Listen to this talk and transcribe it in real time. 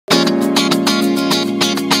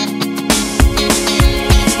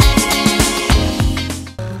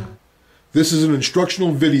This is an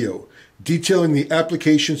instructional video detailing the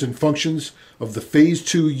applications and functions of the Phase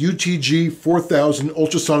II UTG-4000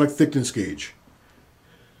 Ultrasonic Thickness Gauge.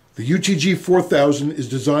 The UTG-4000 is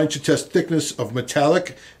designed to test thickness of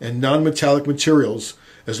metallic and non-metallic materials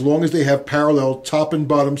as long as they have parallel top and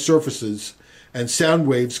bottom surfaces and sound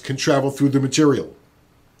waves can travel through the material.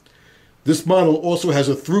 This model also has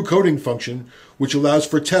a through coating function which allows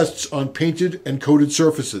for tests on painted and coated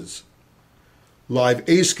surfaces. Live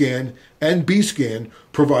A-scan and B-scan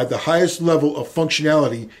provide the highest level of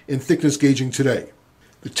functionality in thickness gauging today.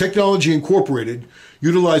 The technology incorporated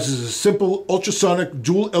utilizes a simple ultrasonic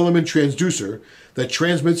dual-element transducer that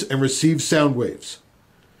transmits and receives sound waves.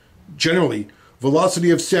 Generally, velocity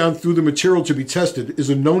of sound through the material to be tested is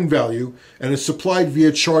a known value and is supplied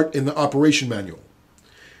via chart in the operation manual.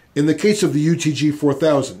 In the case of the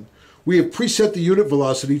UTG-4000, we have preset the unit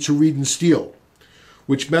velocity to read in steel,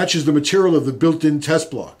 which matches the material of the built-in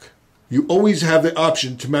test block. You always have the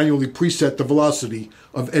option to manually preset the velocity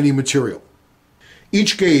of any material.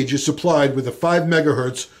 Each gauge is supplied with a 5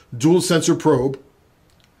 MHz dual sensor probe,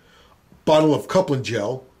 bottle of coupling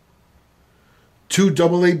gel, 2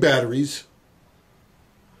 AA batteries,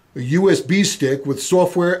 a USB stick with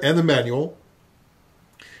software and the manual,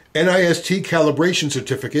 NIST calibration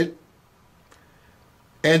certificate,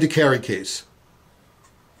 and a carry case.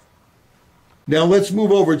 Now let's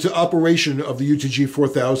move over to operation of the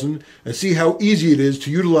UTG-4000 and see how easy it is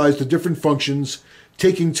to utilize the different functions,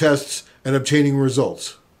 taking tests, and obtaining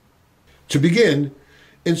results. To begin,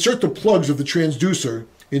 insert the plugs of the transducer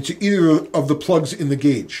into either of the plugs in the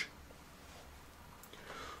gauge.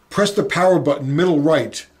 Press the power button middle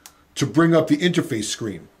right to bring up the interface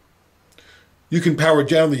screen. You can power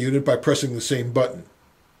down the unit by pressing the same button.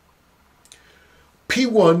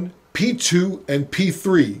 P1, P2, and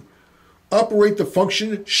P3 operate the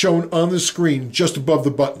function shown on the screen just above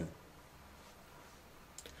the button.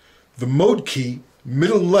 The mode key,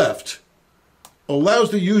 middle left,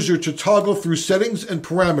 allows the user to toggle through settings and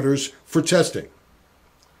parameters for testing.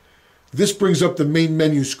 This brings up the main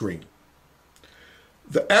menu screen.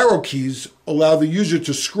 The arrow keys allow the user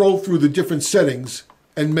to scroll through the different settings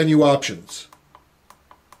and menu options.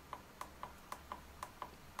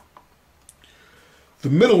 The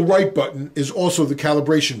middle right button is also the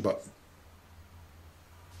calibration button.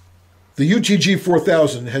 The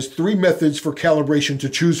UTG-4000 has 3 methods for calibration to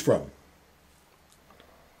choose from.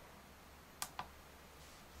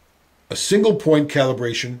 A single point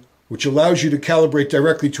calibration, which allows you to calibrate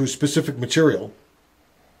directly to a specific material.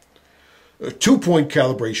 A 2-point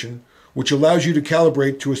calibration, which allows you to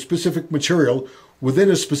calibrate to a specific material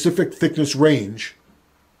within a specific thickness range.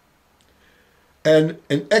 And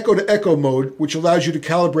an echo-to-echo mode, which allows you to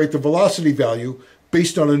calibrate the velocity value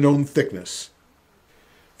based on a known thickness.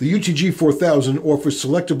 The UTG-4000 offers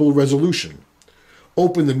selectable resolution.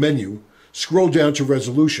 Open the menu, scroll down to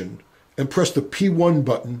resolution, and press the P1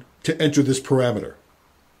 button to enter this parameter.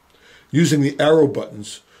 Using the arrow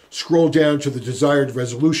buttons, scroll down to the desired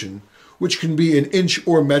resolution, which can be in inch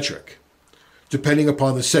or metric, depending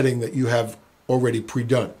upon the setting that you have already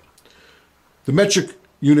pre-done. The metric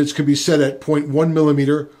units can be set at 0.1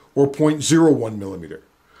 millimeter or 0.01 millimeter,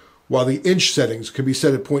 while the inch settings can be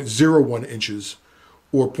set at 0.01 inches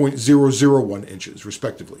or 0.001 inches,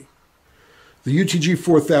 respectively. The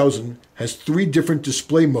UTG-4000 has 3 different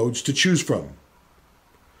display modes to choose from.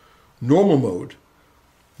 Normal mode.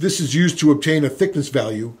 This is used to obtain a thickness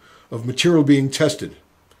value of material being tested.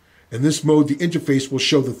 In this mode, the interface will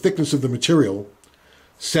show the thickness of the material,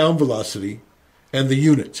 sound velocity, and the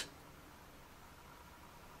unit.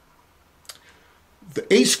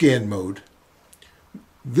 The A-scan mode.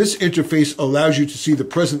 This interface allows you to see the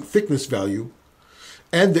present thickness value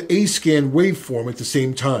and the A-scan waveform at the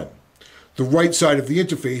same time. The right side of the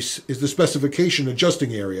interface is the specification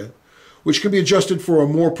adjusting area, which can be adjusted for a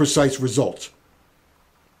more precise result.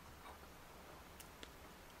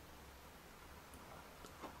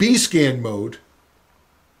 B-scan mode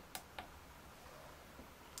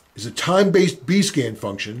is a time-based B-scan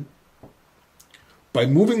function. By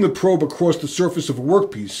moving the probe across the surface of a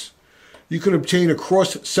workpiece, you can obtain a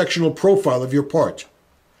cross-sectional profile of your part.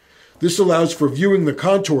 This allows for viewing the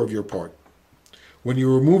contour of your part. When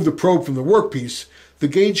you remove the probe from the workpiece, the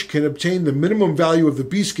gauge can obtain the minimum value of the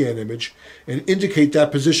B-scan image and indicate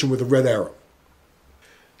that position with a red arrow.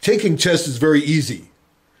 Taking tests is very easy.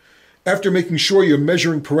 After making sure your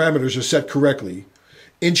measuring parameters are set correctly,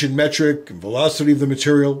 inch and metric and velocity of the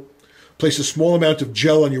material, place a small amount of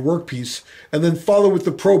gel on your workpiece and then follow with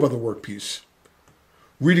the probe on the workpiece.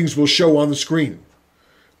 Readings will show on the screen.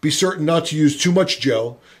 Be certain not to use too much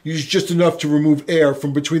gel. Use just enough to remove air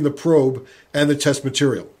from between the probe and the test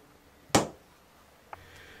material.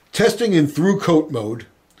 Testing in through coat mode,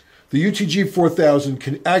 the UTG-4000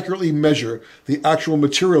 can accurately measure the actual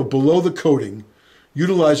material below the coating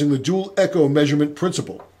utilizing the dual echo measurement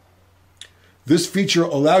principle. This feature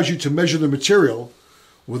allows you to measure the material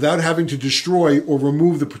without having to destroy or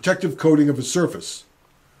remove the protective coating of a surface.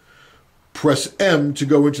 Press M to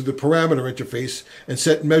go into the parameter interface and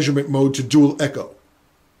set measurement mode to dual echo.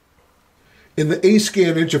 In the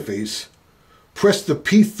A-scan interface, press the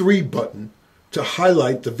P3 button to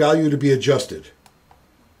highlight the value to be adjusted.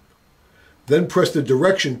 Then press the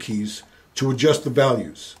direction keys to adjust the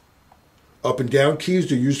values. Up and down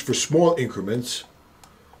keys are used for small increments,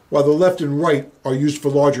 while the left and right are used for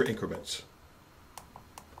larger increments.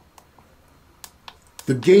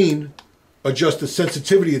 The gain adjusts the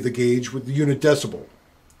sensitivity of the gauge with the unit decibel.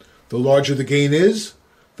 The larger the gain is,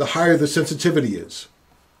 the higher the sensitivity is.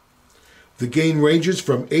 The gain ranges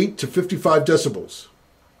from 8 to 55 decibels.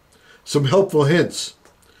 Some helpful hints.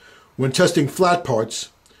 When testing flat parts,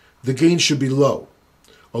 the gain should be low.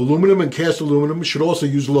 Aluminum and cast aluminum should also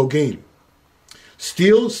use low gain.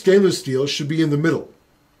 Steel, stainless steel should be in the middle.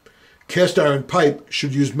 Cast iron pipe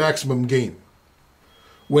should use maximum gain.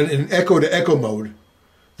 When in echo-to-echo mode,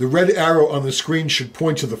 the red arrow on the screen should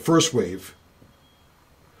point to the first wave.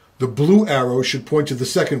 The blue arrow should point to the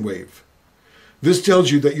second wave. This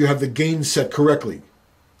tells you that you have the gain set correctly.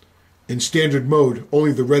 In standard mode,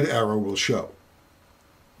 only the red arrow will show.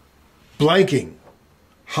 Blanking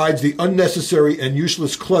hides the unnecessary and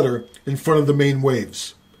useless clutter in front of the main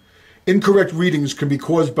waves. Incorrect readings can be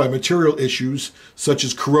caused by material issues such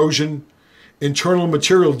as corrosion, internal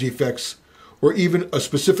material defects, or even a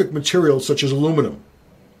specific material such as aluminum.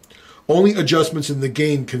 Only adjustments in the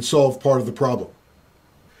gain can solve part of the problem.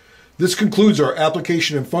 This concludes our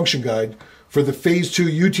application and function guide for the Phase II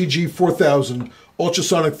UTG-4000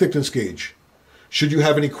 Ultrasonic Thickness Gauge. Should you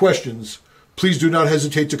have any questions, please do not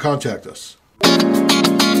hesitate to contact us.